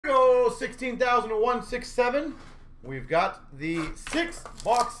16,167. We've got the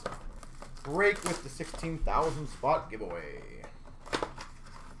 6-box break with the 16,000 spot giveaway.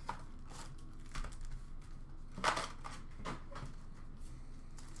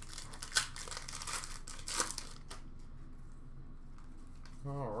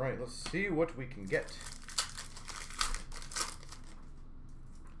 All right, let's see what we can get.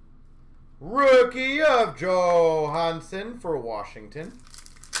 Rookie of Johansson for Washington.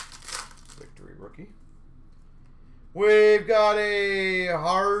 Victory rookie. We've got a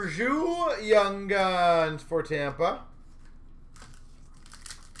Harju Young Guns for Tampa.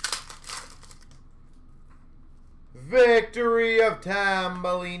 Victory of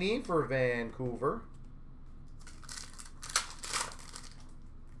Tambellini for Vancouver.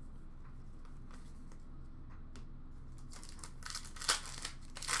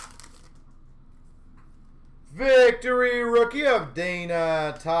 Victory rookie of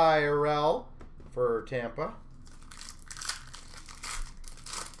Dana Tyrell for Tampa.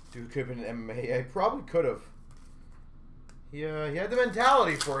 Dude could have been an MMA. I probably could have. He had the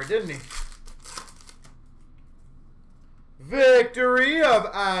mentality for it, didn't he? Victory of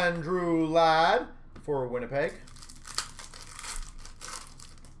Andrew Ladd for Winnipeg.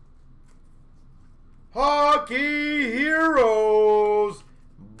 Hockey Heroes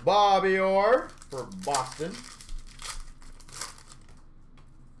Bobby Orr for Boston.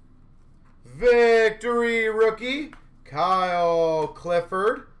 Victory rookie Kyle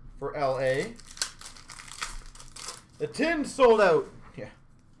Clifford for LA. The tin sold out. Yeah.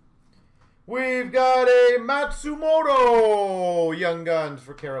 We've got a Matsumoto Young Guns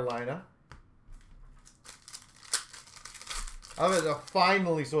for Carolina. I mean,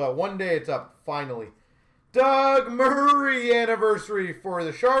 finally sold out. One day it's up. Finally. Doug Murray anniversary for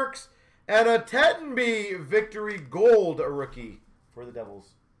the Sharks. And a Tettenby Victory Gold rookie for the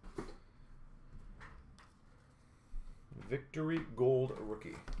Devils. Victory Gold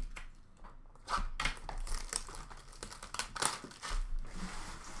rookie.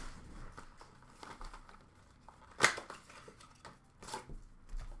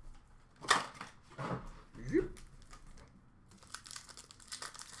 Yep.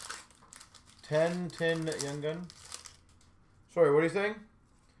 10 Young Gun. Sorry, what are you saying?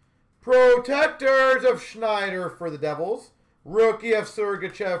 Protectors of Schneider for the Devils. Rookie of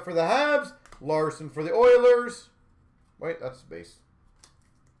Sergachev for the Habs. Larson for the Oilers. Wait, that's base.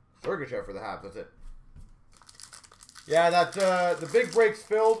 Sergachev for the Habs, that's it. Yeah, that's the big break's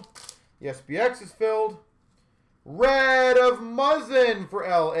filled. The SPX is filled. Red of Muzzin for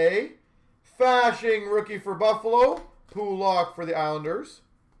LA. Fashing rookie for Buffalo. Pulak for the Islanders.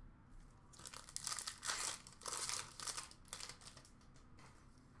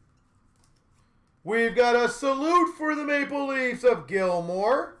 We've got a salute for the Maple Leafs of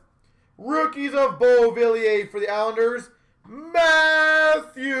Gilmore. Rookies of Beauvillier for the Islanders. Matthews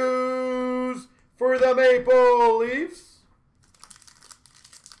for the Maple Leafs.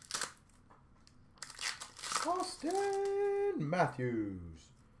 Austin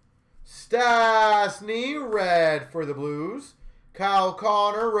Matthews. Stastny, red for the Blues. Kyle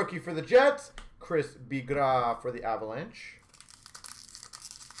Connor, rookie for the Jets. Chris Bigra for the Avalanche.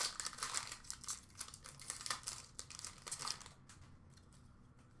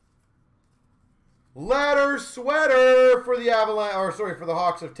 Letter sweater for the Avalanche, or sorry, for the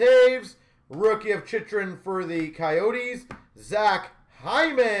Hawks of Taves. Rookie of Chitrin for the Coyotes. Zach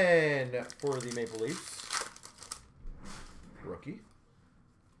Hyman for the Maple Leafs. Rookie.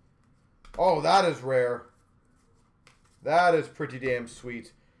 Oh, that is rare. That is pretty damn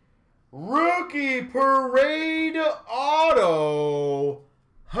sweet. Rookie Parade Auto.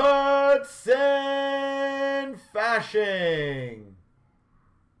 Hudson Fashing.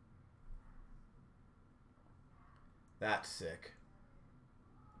 That's sick.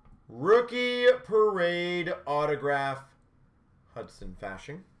 Rookie Parade Autograph, Hudson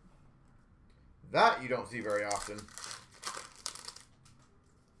Fashing. That you don't see very often.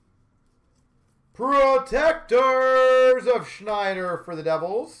 Protectors of Schneider for the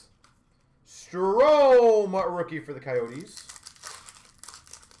Devils. Strome, rookie for the Coyotes.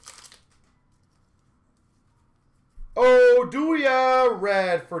 Oduya,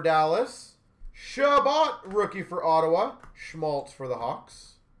 red for Dallas. Shabbat, rookie for Ottawa. Schmaltz for the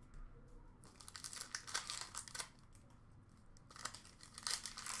Hawks.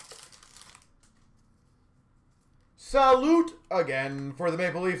 Salute again for the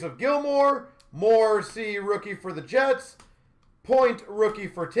Maple Leafs of Gilmore. Morrissey, rookie for the Jets. Point, rookie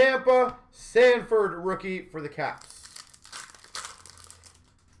for Tampa. Sanford, rookie for the Caps.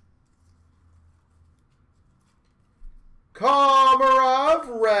 Komarov,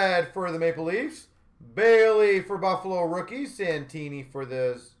 red red for the Maple Leafs. Bailey for Buffalo rookie. Santini for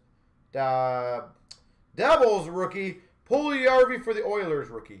the Devils rookie. Puljujärvi for the Oilers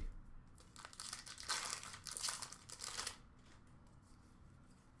rookie.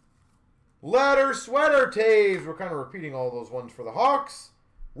 Letter Sweater Taves. We're kind of repeating all those ones for the Hawks.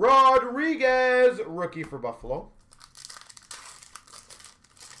 Rodriguez, rookie for Buffalo.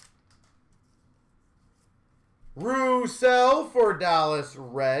 Roussel for Dallas,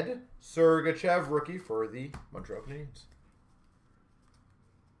 red. Sergachev, rookie for the Montreal Canadiens.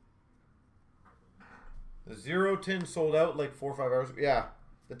 The 0 tin sold out like 4 or 5 hours ago. Yeah,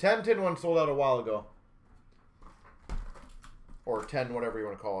 the 10 tin one sold out a while ago. Or 10, whatever you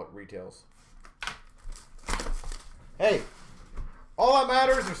want to call it, retails. Hey, all that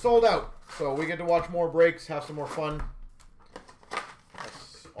matters are sold out. So we get to watch more breaks, have some more fun.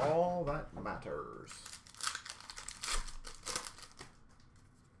 That's all that matters.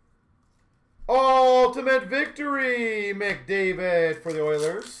 Ultimate Victory, McDavid for the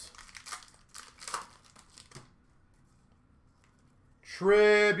Oilers.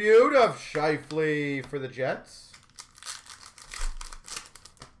 Tribute of Scheifele for the Jets.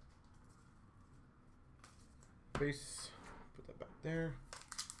 Base, put that back there.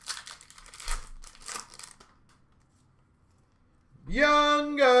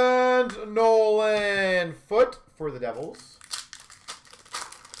 Young Guns, Nolan Foote for the Devils.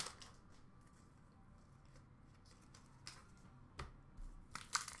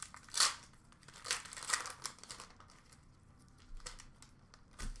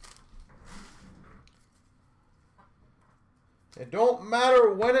 It don't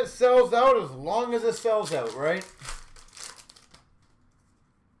matter when it sells out as long as it sells out, right?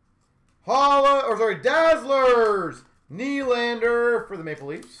 Dazzlers! Nylander for the Maple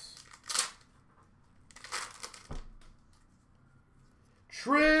Leafs.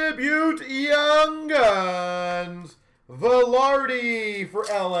 Tribute Young Guns. Velarde for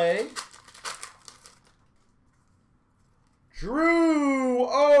LA. Drew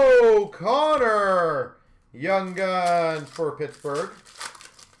O'Connor. Young Guns for Pittsburgh.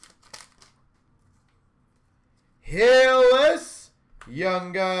 Hillis.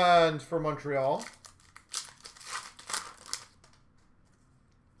 Young Guns for Montreal.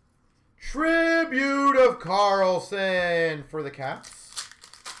 Tribute of Carlson for the Caps.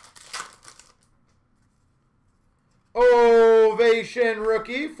 Ovation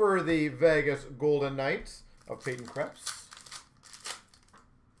rookie for the Vegas Golden Knights of Peyton Krebs.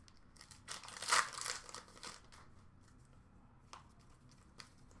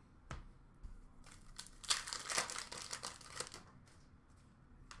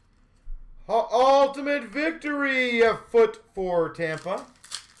 Ultimate Victory, a Foote for Tampa.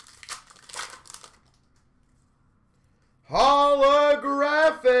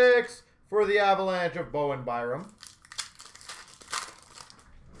 Holographics for the Avalanche of Bowen Byram.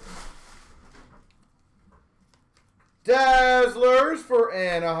 Dazzlers for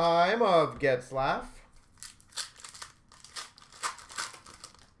Anaheim of Getzlaf.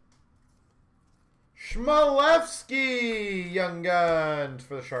 Schmalevsky, Young Guns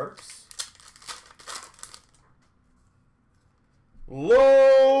for the Sharks.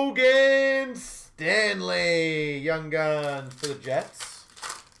 Logan Stanley, Young Guns for the Jets.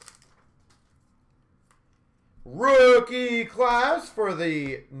 Rookie class for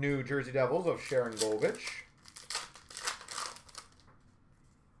the New Jersey Devils of Sharon Govich.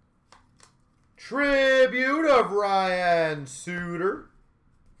 Tribute of Ryan Suter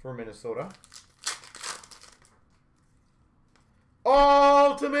for Minnesota.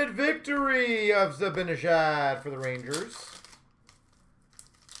 Ultimate Victory of Zibanejad for the Rangers.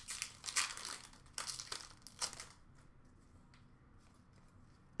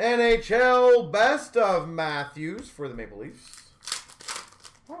 NHL Best of Matthews for the Maple Leafs.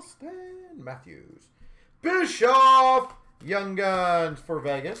 Austin Matthews. Bischoff, Young Guns for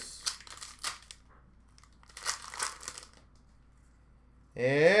Vegas.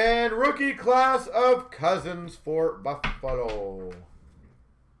 And rookie class of Cousins for Buffalo.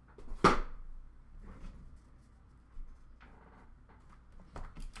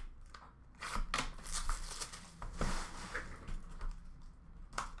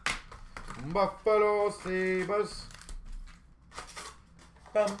 Buffalo Sabres.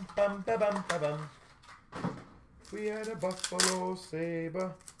 Bum, bum, ba, bum, ba, bum. We had a Buffalo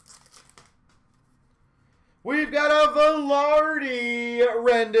Sabre. We've got a Velarde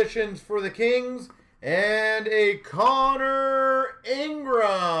renditions for the Kings and a Connor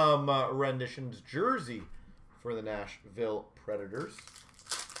Ingram renditions jersey for the Nashville Predators.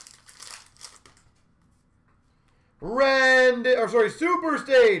 Super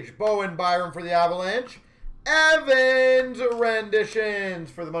Stage, Bowen Byram for the Avalanche. Evans renditions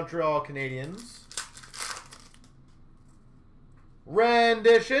for the Montreal Canadiens.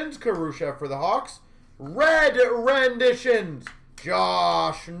 Renditions, Khrushchev for the Hawks. Red renditions,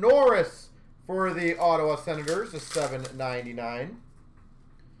 Josh Norris for the Ottawa Senators, a $7.99.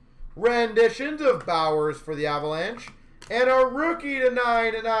 Renditions of Bowers for the Avalanche. And a rookie to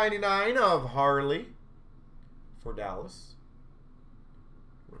 $9.99 of Harley for Dallas.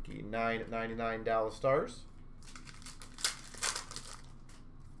 Rookie $9.99 Dallas Stars.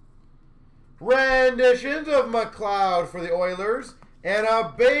 Renditions of McLeod for the Oilers. And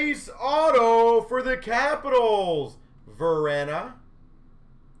a base auto for the Capitals. Verana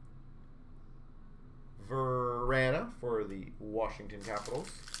for the Washington Capitals.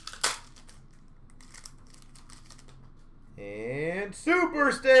 And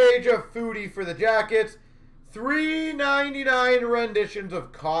Super Stage of Foodie for the Jackets. $3.99 renditions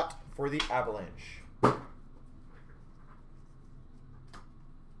of Cott for the Avalanche.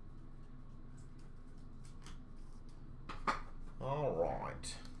 All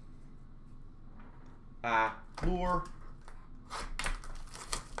right. Lure.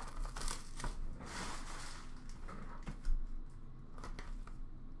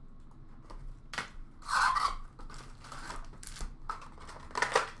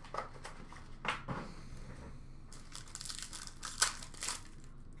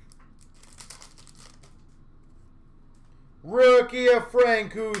 Rookie of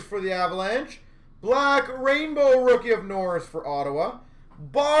Francouz for the Avalanche. Black Rainbow rookie of Norris for Ottawa.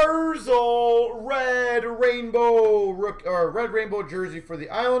 Barzal red rainbow jersey for the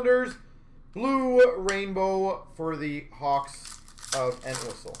Islanders. Blue rainbow for the Hawks of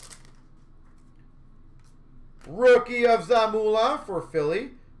Entwistle. Rookie of Zamula for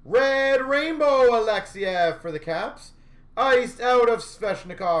Philly. Red rainbow Alexiev for the Caps. Iced out of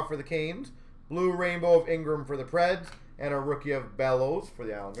Svechnikov for the Canes. Blue rainbow of Ingram for the Preds. And a rookie of Bellows for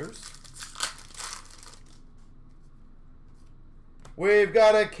the Islanders. We've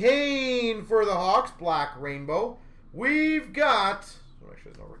got a Kane for the Hawks, black rainbow. We've got, make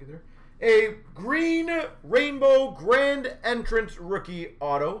sure there's no rookie there, a green rainbow grand entrance rookie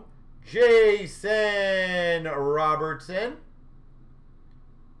auto, Jason Robertson,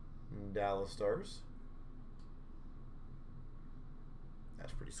 Dallas Stars.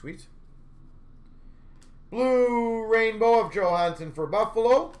 That's pretty sweet. Blue rainbow of Johansson for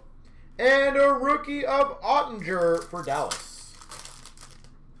Buffalo, and a rookie of Ottinger for Dallas.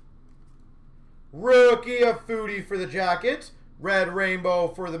 Rookie of Foodie for the Jackets. Red rainbow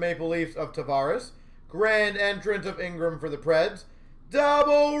for the Maple Leafs of Tavares. Grand entrance of Ingram for the Preds.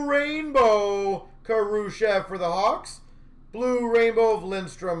 Double rainbow Khrushchev for the Hawks. Blue rainbow of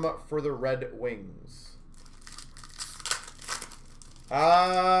Lindstrom for the Red Wings.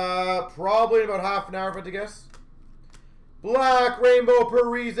 Probably in about half an hour if I had to guess. Black rainbow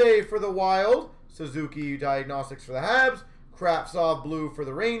Parise for the Wild. Suzuki Diagnostics for the Habs. Kravtsov blue for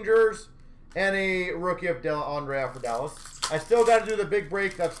the Rangers. And a rookie of Andrea for Dallas. I still got to do the big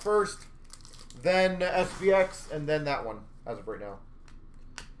break. That's first. Then SPX. And then that one. As of right now.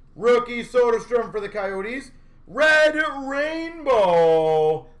 Rookie Soderstrom for the Coyotes. Red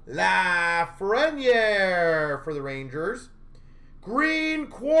Rainbow Lafreniere for the Rangers. Green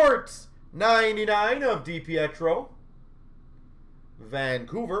Quartz 99 of DiPietro.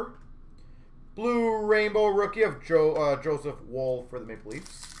 Vancouver. Blue Rainbow rookie of Joseph Woll for the Maple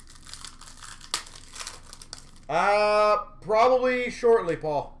Leafs. Probably shortly,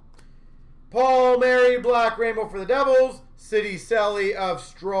 Paul. Paul Mary, Black Rainbow for the Devils. City Selly of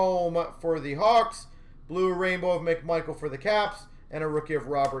Strome for the Hawks. Blue Rainbow of McMichael for the Caps. And a rookie of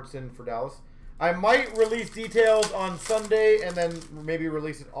Robertson for Dallas. I might release details on Sunday and then maybe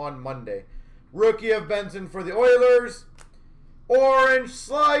release it on Monday. Rookie of Benson for the Oilers. Orange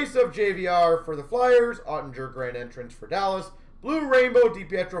Slice of JVR for the Flyers. Ottinger Grand Entrance for Dallas. Blue Rainbow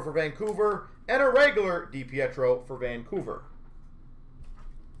DiPietro for Vancouver. And a regular DiPietro for Vancouver.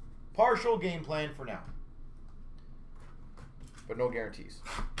 Partial game plan for now. But no guarantees.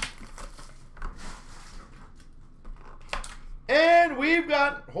 And we've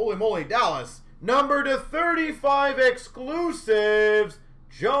got, holy moly, Dallas. Number to 35 exclusives,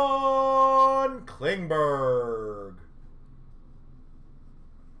 John Klingberg.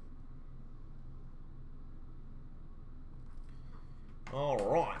 All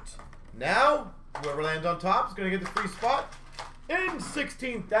right. Now, whoever lands on top is going to get the free spot in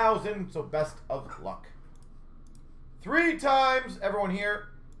 16,000. So best of luck. 3 times, everyone here.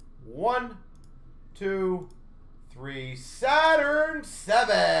 1, 2, 3. Saturn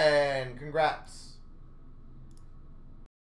 7. Congrats.